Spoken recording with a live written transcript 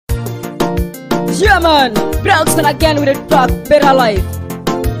Yeah man, Brownson again with the track Better Life.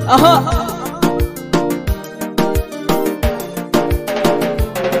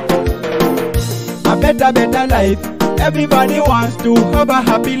 A better life. Everybody wants to have a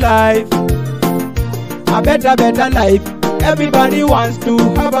happy life. A better life. Everybody wants to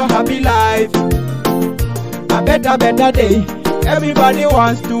have a happy life. A better day. Everybody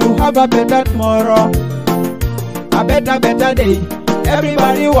wants to have a better tomorrow. A better day.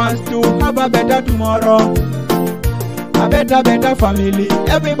 Everybody wants to have a better tomorrow. A better family.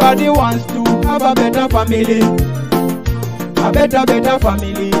 Everybody wants to have a better family. A better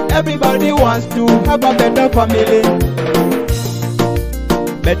family. Everybody wants to have a better family.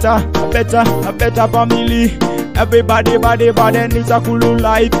 A better family. Everybody needs a cool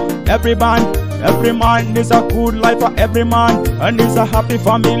life. Every man needs a good life for every man and needs a happy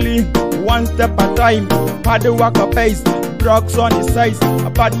family. One step at a time, hard work a pace. Drugs on his size, a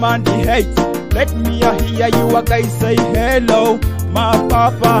bad man he hates. Let me hear you a guy say hello, my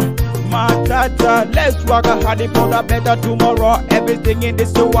papa, my tata. Let's work hard for the better tomorrow. Everything in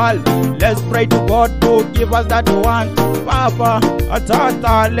this world, let's pray to God to give us that one. Papa, a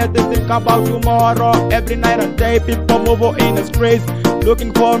tata, let's think about tomorrow. Every night and day, people move in the streets,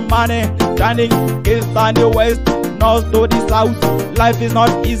 looking for money, standing east and west, north to the south. Life is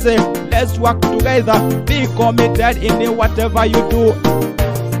not easy. Let's work together. Be committed in whatever you do.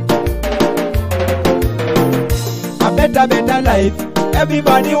 A better life.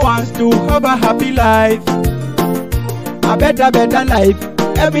 Everybody wants to have a happy life. A better life.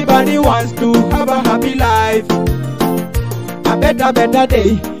 Everybody wants to have a happy life. A better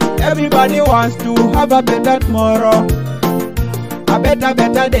day. Everybody wants to have a better tomorrow. A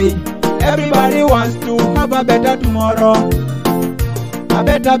better day. Everybody wants to have a better tomorrow. A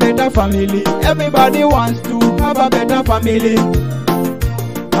better family. Everybody wants to have a better family.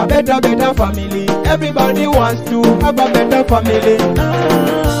 A better family. Everybody wants to have a better family.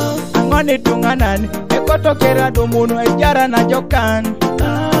 Angoni tunganan, ekotokera domunu ejara na jokan.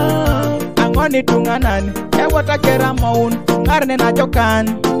 Angoni tunganan, ewatakera maun, ngarne na jokan.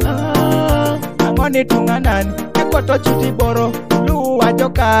 Angoni tunganan, ekotochuti boro, luwa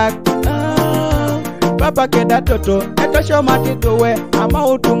jokak. Papa keda toto, eto shomati towe, ama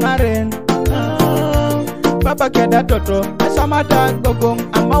utungaren. Papa keda toto, esamata gogong,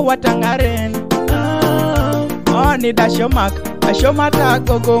 ama watangaren. Oni da shomak, ashomata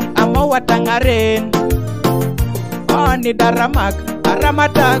gogong, ama watangaren. Oni da ramak,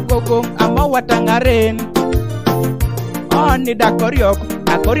 aramata gogong, ama watangaren. Oni da koryok,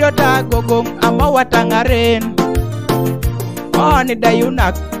 akoryota gogong, ama watangaren. Oni da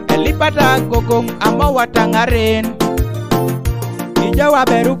yunak, elipata gogong ama watangaren. Ijawa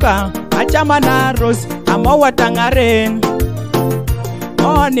beruka achama na ros ama watangaren.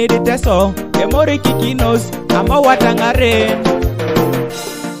 Oni diteso emori kikinos ama watangaren.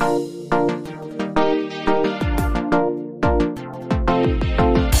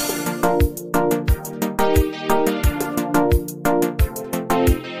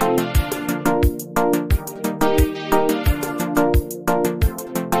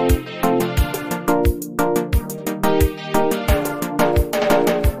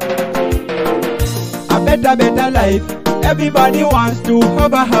 A better life. Everybody wants to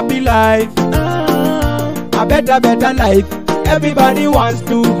have a happy life. A better life. Everybody wants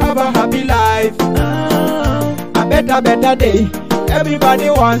to have a happy life. A better day. Everybody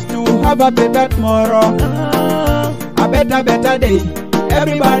wants to have a better tomorrow. A better day.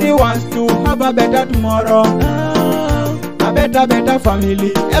 Everybody wants to have a better tomorrow. A better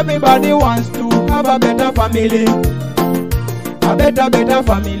family. Everybody wants to have a better family. A better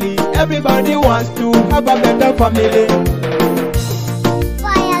family. Everybody wants to have a better family.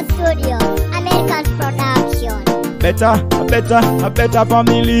 Fire Studio, American production. A better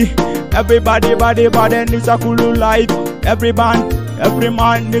family. Everybody needs a cool life. Every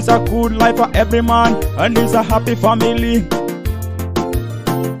man needs a good life for every man and needs a happy family.